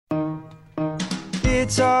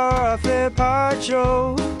It's our fair part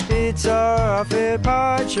show. It's our fair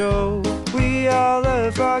part show. We all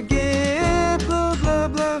love forget. Blah, blah,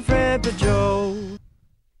 blah, Fred and Joe.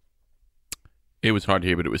 It was hard to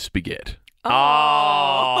hear, but it was spaghetti.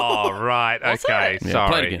 Oh, right. Okay. Yeah, Sorry.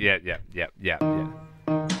 play it again. Yeah.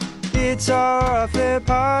 It's our fair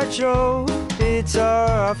part show. It's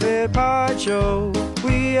our fair part show.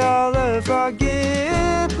 We all love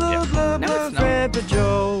forget. Blah, blah, No, blah, it's not. Fred and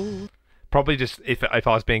Joe. Probably just, if I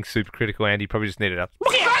was being super critical, Andy, probably just needed a...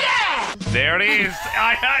 There it is.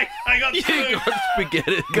 I got spooked.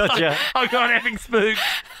 Spaghetti. Gotcha. I got effing spooked.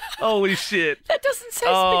 Holy shit. That doesn't say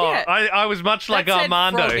Oh, spaghetti. I was much like That said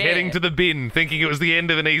Armando, frog heading air. to the bin, thinking it was the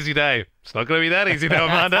end of an easy day. It's not going to be that easy, though,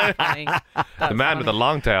 Armando. Funny. The man with the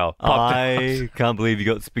long tail. popped I can't believe you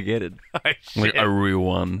got spaghetti. out. Like a real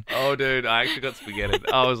one. Oh, dude, I actually got spaghetti.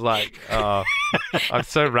 I was like, oh, I'm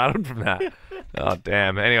so rattled from that. Oh,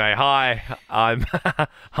 damn. Anyway, hi, I'm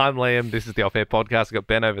Liam. This is the Off Air Podcast. We've got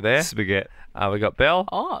Ben over there. Spaghetti. We got Belle.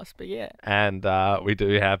 Oh, spaghetti. And we do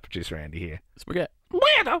have producer Andy here. Spaghetti.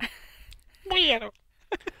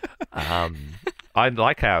 I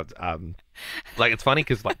like how, like, it's funny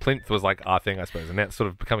because, like, Plinth was, like, our thing, I suppose, and that's sort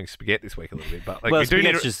of becoming spaghetti this week a little bit. But, like, Well, we do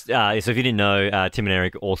need Spaghetti's just, so if you didn't know, Tim and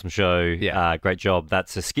Eric, awesome show. Yeah. Great job.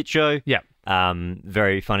 That's a skit show. Yeah.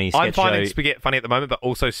 Very funny sketch I'm finding show. spaghetti funny at the moment, but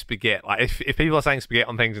also spaghetti. Like, if people are saying spaghetti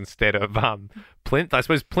on things instead of Plinth, I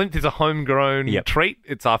suppose Plinth is a homegrown Yep. treat.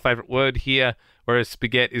 It's our favourite word here, whereas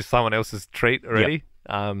spaghetti is someone else's treat already.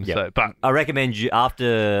 Yep. So, but I recommend you,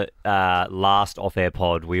 after last off-air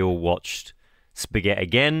pod, we all watched Spaghetti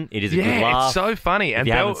again. It is a good yeah, laugh. it's so funny. If And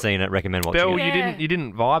you Belle, haven't seen it, recommend watching Belle, it. Yeah. you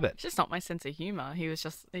didn't vibe it. It's just not my sense of humour. He was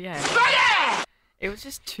just, It was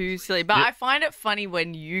just too silly. But I find it funny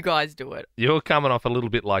when you guys do it. You're coming off a little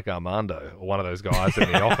bit like Armando, or one of those guys in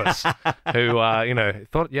the office who, I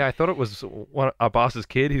thought it was our boss's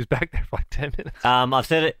kid. He was back there for like 10 minutes. I've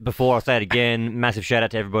said it before, I'll say it again. Massive shout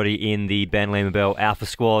out to everybody in the Ben Lima Bell Alpha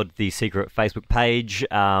Squad, the secret Facebook page.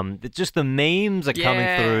 Just the memes are coming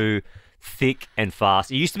Yeah. through thick and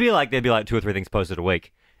fast. It used to be like there'd be like 2 or 3 things posted a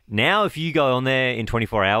week. Now, if you go on there in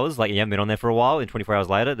 24 hours, like you haven't been on there for a while, in 24 hours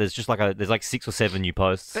later, there's just there's like 6 or 7 new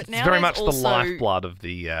posts. But It's now very there's much also... the lifeblood of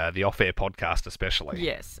the off-air podcast, especially.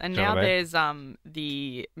 Yes, and Do you know now what I mean? there's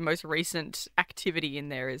the most recent activity in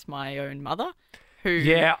there is my own mother, who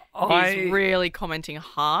Yeah, is really commenting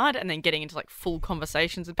hard and then getting into like full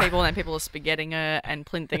conversations with people, and then people are spaghetting her and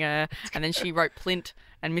plinthing her, and then she wrote plint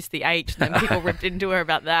and missed the H, and then people ripped into her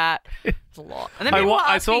about that. It's a lot. And then people were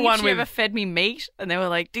I asking saw if one she with- ever fed me meat, and they were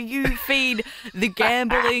like, "Do you feed the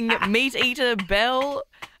gambling meat eater Belle?"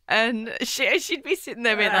 And she'd be sitting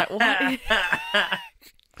there being like, "What?"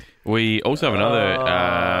 We also have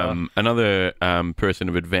another person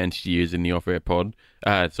of advanced years in the off-air pod.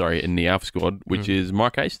 In the Alpha Squad, which is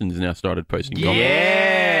Mark Hastings now started posting comments.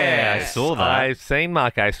 Yeah, I saw that. I've seen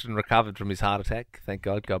Mark Aston recovered from his heart attack. Thank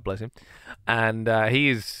God. God bless him. And he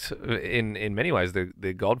is, in many ways,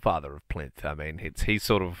 the godfather of Plinth. I mean, he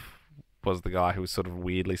sort of was the guy who was sort of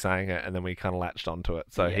weirdly saying it, and then we kind of latched onto it.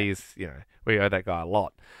 So he's, we owe that guy a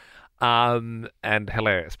lot. And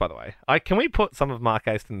hilarious, by the way. Can we put some of Mark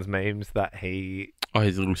Aston's memes that he... Oh,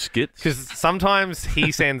 his little skits. Because sometimes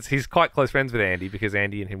he's quite close friends with Andy, because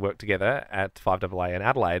Andy and him work together at 5AA in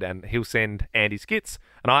Adelaide, and he'll send Andy skits,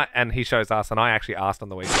 and he shows us, and I actually asked on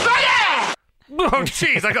the weekend. Oh,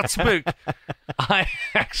 jeez, I got spooked. I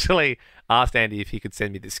actually asked Andy if he could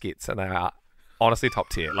send me the skits, and they are honestly top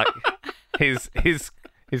tier. Like, his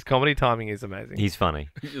comedy timing is amazing. He's funny.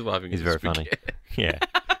 He's just laughing. He's at very the funny. spaghetti. Yeah.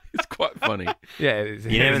 It's quite funny. Yeah, it is.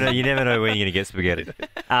 You never know when you're going to get spaghetti.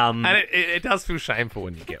 And it does feel shameful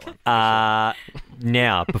when you get one.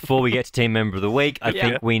 Now, before we get to Team Member of the Week, I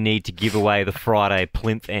think we need to give away the Friday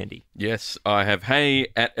plinth, Andy. Yes, I have. Hey,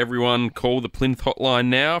 at everyone, call the Plinth hotline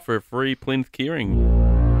now for a free Plinth keyring.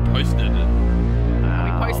 Posted.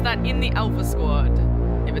 We post that in the Alpha Squad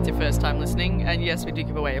if it's your first time listening. And yes, we do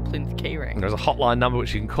give away a plinth keyring. There's a hotline number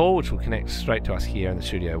which you can call, which will connect straight to us here in the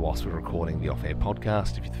studio whilst we're recording the off-air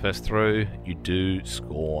podcast. If you're the first through, you do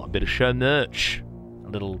score a bit of show merch. A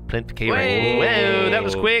little plinth keyring. Whoa, that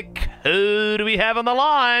was quick. Who do we have on the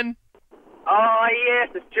line? Oh, yes,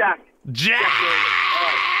 it's Jack.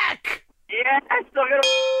 Jack! Yes, I got a...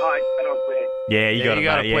 Oh, I don't play. Yeah, you got it,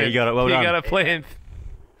 mate. Yeah, you got it. Well you done. got a plinth.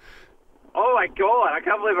 Oh, my God, I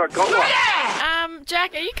can't believe I got one.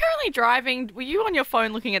 Jack, are you currently driving? Were you on your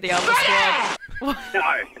phone looking at the Alpha Squad?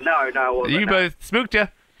 No, it wasn't. You both spooked you.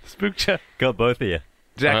 Spooked you. Got both of you.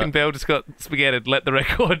 Jack and Belle just got spaghetted. Let the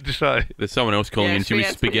record show. There's someone else calling Yeah, in. Should we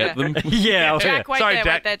spaghetti. spaghetti them? Yeah, Jack, wait Sorry, there,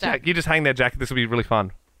 Jack. wait there, Jack. You just hang there, Jack. This will be really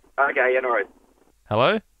fun. Okay, yeah, no worries.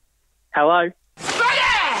 Hello? Hello?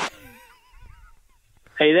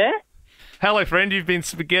 Are you there? Hello, friend. You've been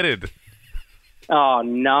spaghetted. Oh,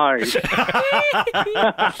 no.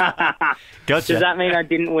 Gotcha. Does that mean I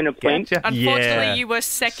didn't win a plinth? Gotcha. Unfortunately, Yeah. you were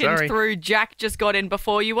second Sorry. through. Jack just got in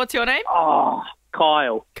before you. What's your name? Oh,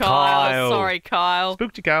 Kyle. Kyle. Sorry, Kyle.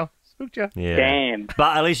 Spooked you, Carl. Spooked you. Yeah. Damn.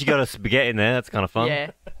 But at least you got a spaghetti in there. That's kind of fun.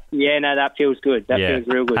 Yeah. Yeah, no, that feels good. That Yeah. feels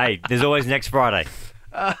real good. Hey, there's always next Friday.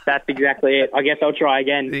 That's exactly it. I guess I'll try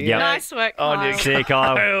again. Yep. Nice work, On Kyle. you See you,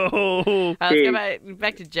 Kyle. Let's go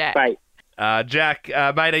back to Jack. Great. Jack,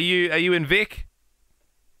 mate, are you in Vic?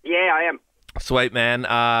 Yeah, I am. Sweet, man.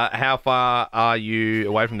 How far are you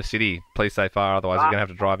away from the city? Please say far, otherwise you're gonna have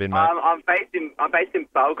to drive in, mate. I'm based in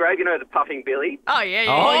Belgrade. You know the Puffing Billy. Oh, yeah, yeah.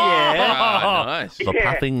 Oh, yeah. Ah, nice. The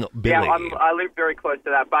Puffing Billy. Yeah, I live very close to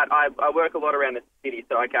that, but I work a lot around the city,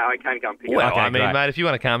 so I can come pick you Well, up. Okay, I mean, great. mate, if you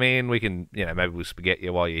want to come in, we can, maybe we'll spaghetti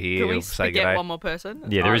you while you're here. Can we We'll say spaghetti g'day. one more person?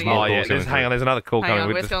 Yeah, there is Oh, more Oh, yeah. calls. Hang on, there's another call Hang coming. on,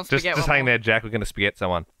 with let's go and just spaghetti one hang more. there, Jack. We're going to spaghetti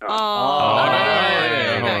someone. Oh,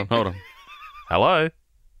 no, no. Hold on, hold on. Hello?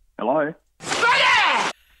 Hello?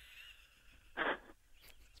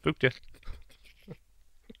 Spooked you.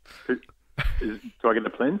 Do I get the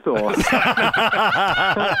plinth or?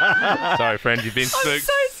 Sorry, friend, you've been I'm spooked.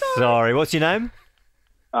 so sorry. Sorry, what's your name?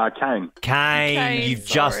 Kane. Kane. Kane, You've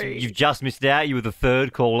sorry. just missed out. You were the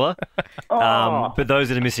third caller. Oh, But those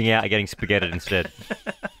that are missing out are getting spaghetted instead.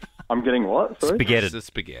 I'm getting what? Sorry? It's Spaghetted. a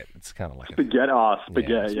spaghetti. It's kind of like a... Spaghetti. Oh,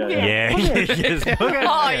 spaghetti. Yeah. Yeah. Yes.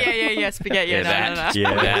 Oh, yeah, spaghetti. Yeah, no.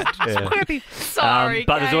 Yeah. Yeah. Sorry,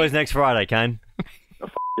 But there's Kane. always next Friday, Kane.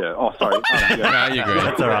 Yeah. Oh, sorry. Yeah. No, you're great.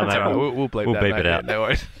 That's all right, That's all right. mate. We'll bleep We'll that, beep mate. it out. No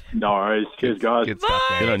worries. No worries. Cheers, guys. Good stuff,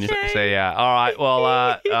 man. Good on you. So, yeah. All right.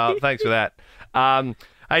 Well, thanks for that.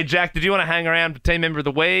 Hey, Jack, did you want to hang around for Team Member of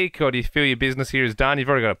the Week, or do you feel your business here is done? You've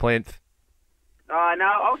already got a plinth. No,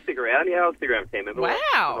 I'll stick around. Yeah, I'll stick around for team member.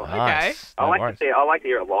 Wow. Okay. Nice. I No like worries. to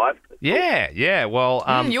hear it live. Yeah.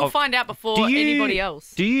 Well, You'll find out before do you- anybody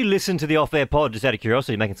else. Do you listen to the off-air pod, just out of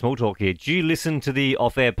curiosity, making small talk here, do you listen to the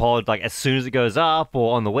off-air pod like as soon as it goes up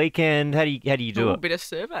or on the weekend? How do you do A it? bit of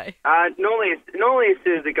survey. Normally as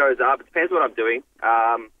soon as it goes up, it depends what I'm doing.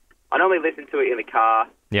 I normally listen to it in the car,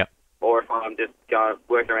 Yep. or if I'm just going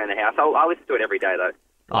working around the house. I'll listen to it every day though.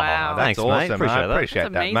 Wow. Oh, That's thanks, awesome. mate. Appreciate I that. appreciate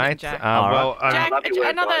That's that, amazing, mate. Jack. All right. Jack, love your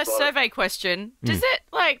work, another guys. survey question. Does it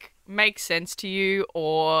make sense to you,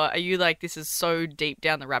 or are you like, this is so deep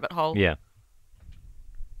down the rabbit hole? Yeah.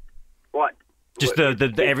 What? Just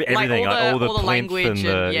everything, all all the the plinth language and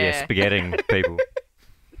the and- yeah. spaghetting people.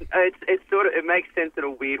 It's sort of, it makes sense in a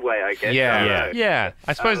weird way, I guess. Yeah.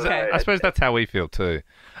 I suppose Okay. I suppose that's how we feel too.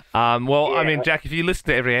 Well, I Yeah. mean, Jack, if you listen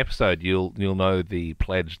to every episode, you'll know the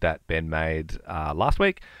pledge that Ben made last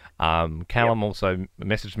week. Callum also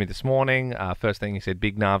messaged me this morning. First thing he said,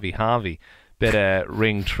 "Big Navi Harvey, better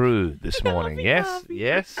ring true this morning." Yes.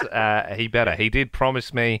 He better. He did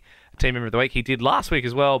promise me a team member of the week. He did last week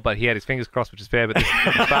as well, but he had his fingers crossed, which is fair. But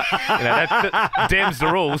that Dem's the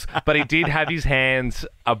rules. But he did have his hands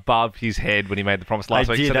above his head when he made the promise last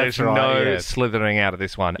I week. did, So that's there's right, no yes. slithering out of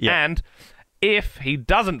this one. Yeah. And if he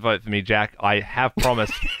doesn't vote for me, Jack, I have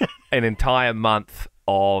promised an entire month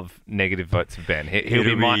of negative votes for Ben. He'll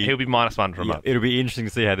be -1 for a month. It'll be interesting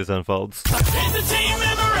to see how this unfolds. It's the team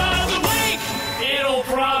member of the week. It'll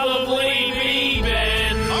probably be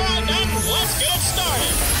Ben. All right, then, let's get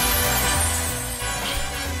started.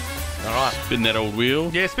 All right. Spin that old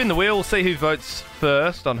wheel. Yeah, spin the wheel. We'll see who votes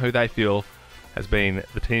first on who they feel has been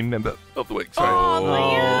the team member of the week. Sorry. Oh,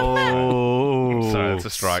 Liam. Oh. Sorry, that's a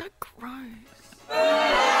strike. So gross.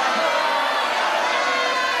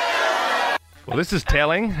 Well, this is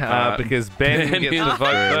telling because Ben gets to vote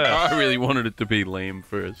first. I really wanted it to be Liam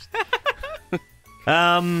first.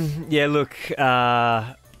 Yeah, look,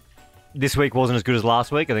 this week wasn't as good as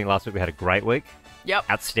last week. I think last week we had a great week. Yep.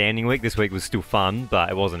 Outstanding week. This week was still fun, but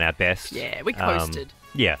it wasn't our best. Yeah, we coasted.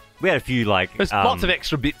 Yeah, we had a few There's lots of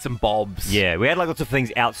extra bits and bobs. Yeah, we had like lots of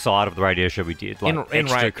things outside of the radio show we did. Like In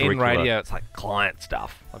extracurricular. radio, it's like client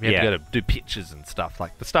stuff. Like, we had to go to do pictures and stuff,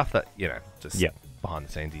 like the stuff that, just Yep. behind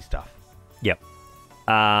the scenesy stuff. Yep.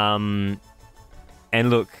 And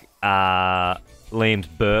look, Liam's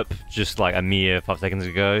burp just like a mere 5 seconds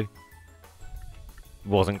ago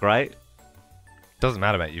wasn't great. Doesn't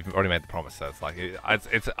matter, mate. You've already made the promise, so it's like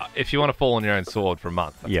it's if you want to fall on your own sword for a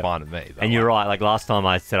month, that's Yeah. fine with me. But And you're right. Like last time,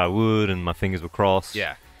 I said I would, and my fingers were crossed.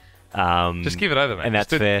 Yeah. Just give it over, mate. And that's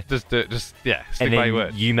Just fair. Stick And by then your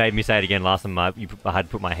word. you made me say it again last time. I had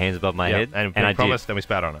to put my hands above my Yep. head, And, I we promised, then we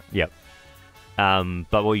spat on it. did. Yep.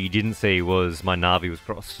 But what you didn't see was my Navi was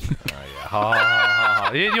crossed. Oh, yeah. Ha, ha, ha,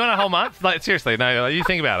 ha. You want a whole month? Like seriously, no. You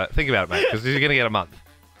think about it. Think about it, mate, because you're gonna get a month.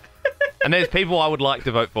 And there's people I would like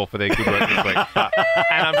to vote for their good work this week.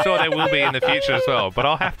 And I'm sure there will be in the future as well. But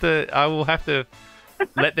I will have to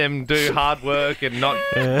let them do hard work and not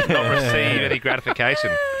receive any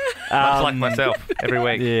gratification. Much like myself every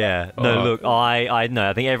week. Yeah. No, look, I know.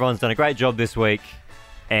 I think everyone's done a great job this week.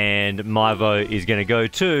 And my vote is going to go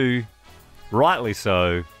to, rightly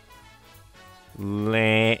so,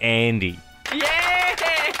 Andy. Yeah!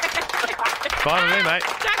 Fine with me, mate.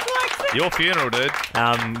 Jack likes it. Your funeral, dude.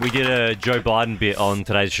 We did a Joe Biden bit on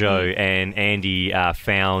today's show, and Andy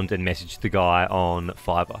found and messaged the guy on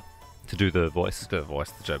Fiverr to do the voice. The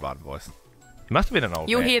Joe Biden voice. He must have been an old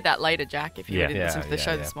You'll man. hear that later, Jack, if you Yeah. didn't listen to the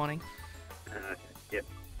show yeah. this morning. Yep.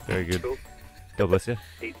 Very good. Cool. God bless you.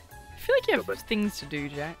 I feel like you have things to do,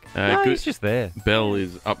 Jack. No, Good. he's just there. Belle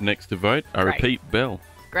is up next to vote. I Great. repeat, Belle.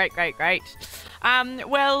 Great.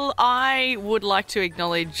 Well, I would like to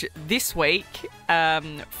acknowledge this week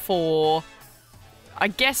for, I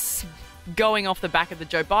guess, going off the back of the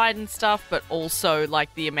Joe Biden stuff, but also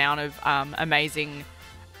like the amount of amazing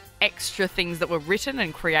extra things that were written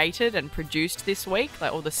and created and produced this week,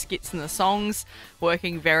 like all the skits and the songs,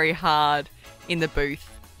 working very hard in the booth.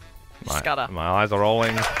 Scudder. My eyes are rolling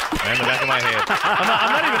and the back of my head.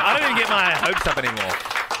 I don't even get my hopes up anymore.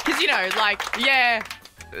 Because,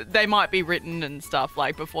 they might be written and stuff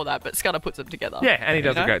like before that, but Scudder puts them together. Yeah, and he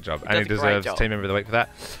does a great job. And he deserves Team Member of the Week for that.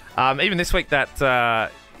 Even this week, that,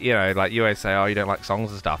 like you always say, oh, you don't like songs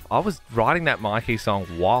and stuff. I was writing that Mikey song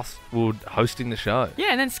whilst we were hosting the show.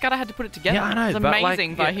 Yeah, and then Scudder had to put it together. Yeah, I know. It was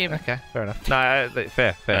amazing by him. Okay, fair enough. No,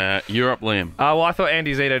 fair. You're up, Liam. Well, I thought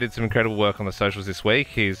Andy Zito did some incredible work on the socials this week.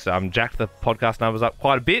 He's jacked the podcast numbers up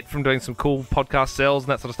quite a bit from doing some cool podcast sells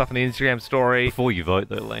and that sort of stuff in the Instagram story. Before you vote,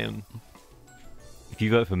 though, Liam, if you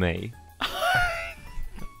vote for me,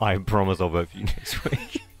 I promise I'll vote for you next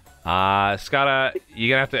week. Scudder, you're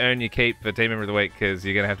going to have to earn your keep for Team Member of the Week because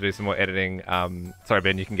you're going to have to do some more editing. Sorry,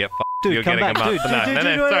 Ben, you can get Dude, You're come getting back. a month. Dude,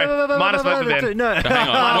 No, sorry. Minus vote for Ben. No. Hang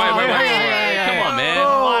on. Wait. Come on, man.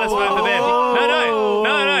 Minus vote for Ben. No.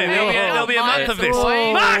 There'll be a month of this.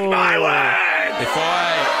 Mark my words! If I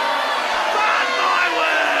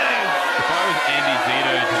was Andy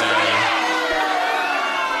Zito today,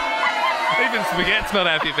 Even Spaghetti's not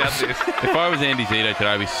happy about this. if I was Andy Zito today,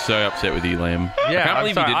 I'd be so upset with you, Liam. Yeah, I can't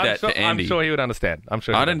believe you did that to Andy. I'm sure he would understand.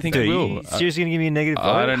 I don't think he Dude, will. you seriously gonna give me a negative vote?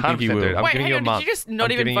 I don't think he 100% will. dude. I'm Wait, giving hang you a on, month. did you just not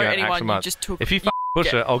I'm even giving vote you an anyone? actual You month. just took... If you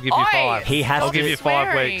push it, I'll give you 5. He has I'll to- give you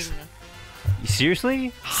 5 swearing. weeks.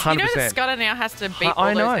 Seriously? 100%. You know that Scudder now has to beat I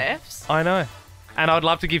all know. those Fs? I know. And I'd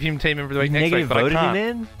love to give him Team Member of the Week next Negative week, but I voted can't.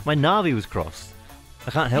 him, man. My Navi was crossed.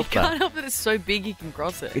 I can't help You that. can't help that it's so big you can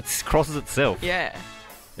cross it. It crosses itself. Yeah.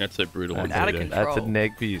 That's so brutal. It's out of Zito. control. That's a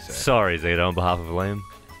neg for you, sir. Sorry, Zito, on behalf of Liam.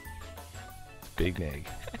 Big neg.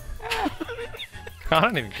 I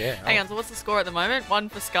don't even care. Hang on, so what's the score at the moment? 1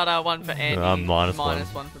 for Scudder, 1 for Andy. minus one.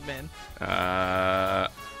 minus 1 for Ben.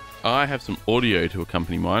 I have some audio to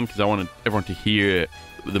accompany mine because I wanted everyone to hear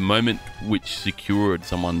the moment which secured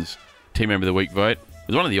someone's Team Member of the Week vote. It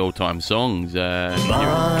was one of the all-time songs.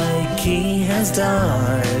 Mikey has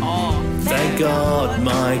died. Oh, Thank God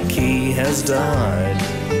Mikey has died.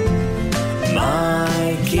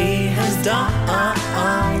 Mikey has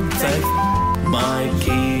died. Thank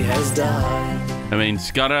Mikey has died. I mean,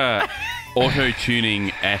 Scudder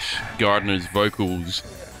auto-tuning Ash Gardner's vocals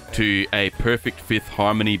to a perfect fifth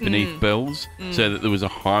harmony beneath bells so that there was a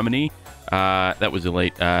harmony. That was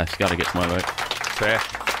elite. Scudder gets my vote. Fair.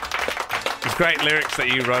 There's great lyrics that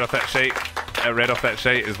you wrote off that sheet. Read off that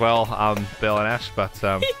sheet as well, Bill and Ash, but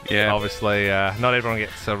Yeah. obviously not everyone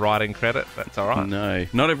gets a writing credit. That's all right. No,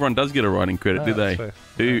 not everyone does get a writing credit, No, do they? that's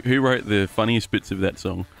fair. Who wrote the funniest bits of that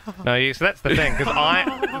song? No, so that's the thing, because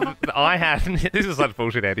I had, this is such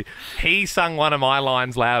bullshit, Andy. He sung one of my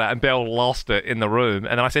lines louder and Belle lost it in the room,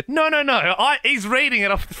 and then I said, no, he's reading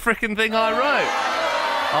it off the freaking thing I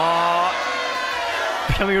wrote.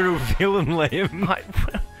 Becoming a real villain,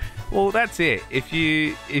 Liam. Well, that's it. If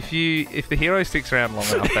the hero sticks around long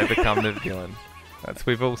enough, they become the villain.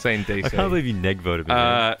 We've all seen DC. I can't believe you neg voted me.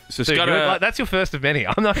 So Dude, Scudder, that's your first of many.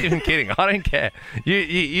 I'm not even kidding. I don't care.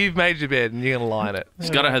 You've made your bed and you're gonna lie in it.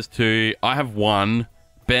 Scudder has 2. I have 1.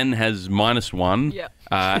 Ben has -1. Yep.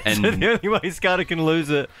 And So the only way Scudder can lose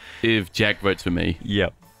it. if Jack votes for me,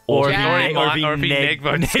 Yep. Or if Jack. he neg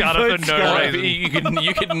votes Scudder for no Scudder. reason.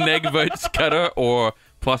 you can neg vote Scudder or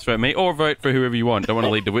plus vote me, or vote for whoever you want. Don't want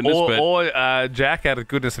to lead the witness, but Or Jack, out of the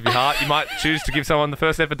goodness of your heart, you might choose to give someone the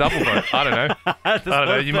first ever double vote. I don't know. I don't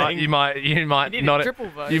know. You might need a not. triple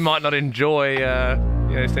vote. You might not enjoy,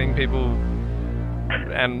 seeing people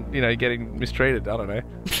and getting mistreated. I don't know.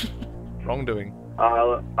 Wrongdoing.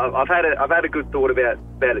 I've had a good thought about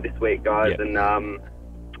it this week, guys, Yeah. and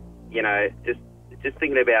you know, just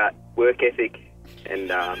thinking about work ethic and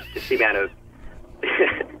just the amount of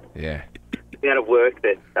Yeah. the amount of work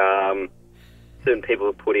that certain people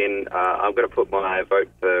have put in. I'm going to put my vote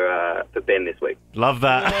for Ben this week. Love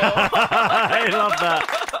that. I love that.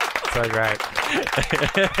 So great.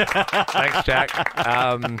 Thanks, Jack.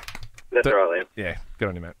 That's all right, Liam. Yeah, good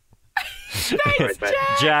on you, mate. Thanks, mate.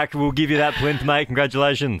 Jack, we'll give you that plinth, mate.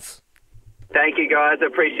 Congratulations. Thank you, guys. I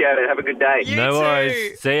appreciate it. Have a good day. No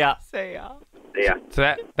worries. See ya. See ya. See ya. So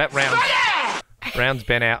that rounds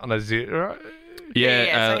Ben out on a 0.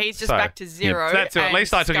 So he's just back to 0. So that's it. At and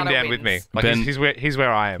least I took him Scudder down with me. wins. Like Ben- he's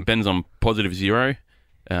where I am. Ben's on positive 0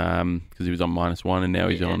 because he was on -1 and now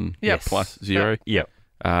he's on Yes. plus 0. Yep.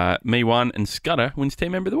 Me 1 and Scudder wins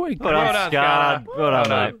Team Member of the Week. Well done, Scud. Well done,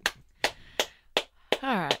 mate.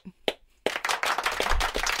 All right.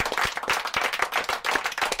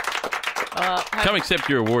 Come accept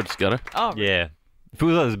your award, Scudder. Oh, Yeah. It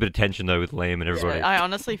feels like there's a bit of tension, though, with Liam and everybody. I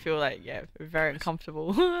honestly feel like, very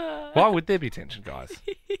uncomfortable. Why would there be tension, guys?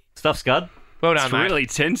 Stuff, Scud? Well done, It's mate. really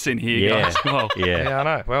tense in here, Yeah. guys. Well, Yeah. Yeah, I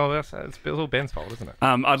know. Well, it's all Ben's fault, isn't it?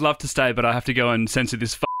 I'd love to stay, but I have to go and censor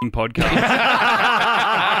this f***ing podcast.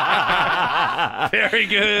 Very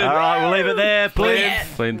good. All right, we'll leave it there, please.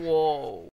 Flint. Whoa.